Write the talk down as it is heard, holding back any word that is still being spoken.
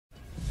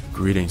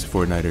Greetings,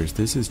 Fortniters.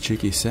 This is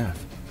JikkySef.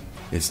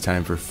 It's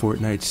time for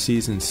Fortnite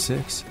Season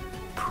 6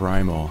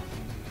 Primal.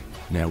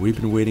 Now, we've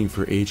been waiting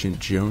for Agent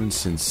Jones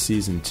since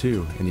Season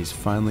 2, and he's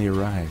finally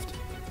arrived.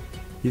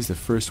 He's the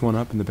first one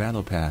up in the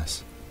Battle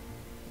Pass.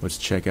 Let's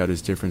check out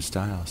his different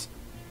styles.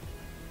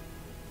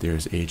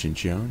 There's Agent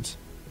Jones.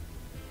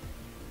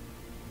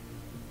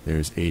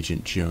 There's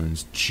Agent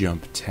Jones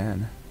Jump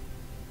 10.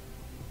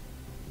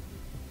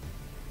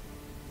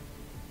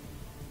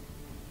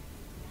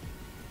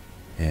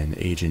 And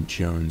Agent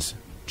Jones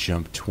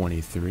Jump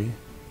 23.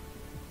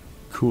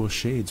 Cool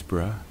shades,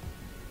 bruh.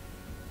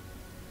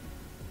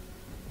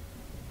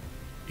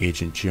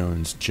 Agent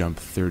Jones Jump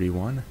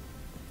 31.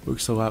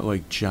 Looks a lot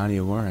like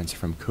Johnny Lawrence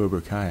from Cobra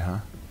Kai, huh?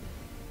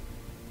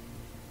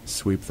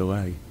 Sweep the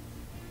leg.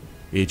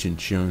 Agent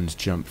Jones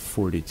Jump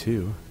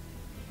 42.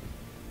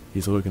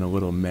 He's looking a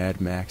little Mad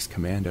Max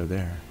Commando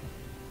there.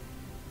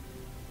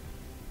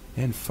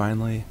 And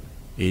finally,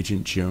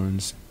 Agent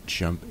Jones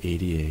Jump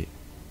 88.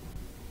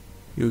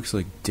 He looks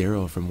like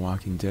Daryl from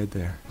Walking Dead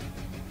there.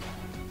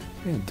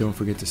 And don't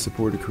forget to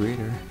support a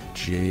creator,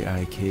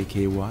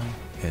 JikkySef.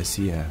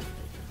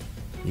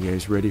 You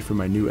guys ready for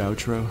my new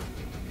outro?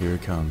 Here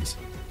it comes.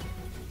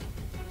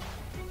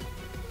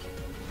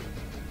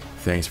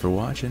 Thanks for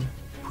watching.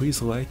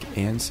 Please like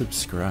and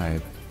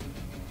subscribe.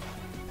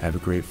 Have a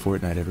great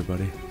Fortnite,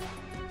 everybody.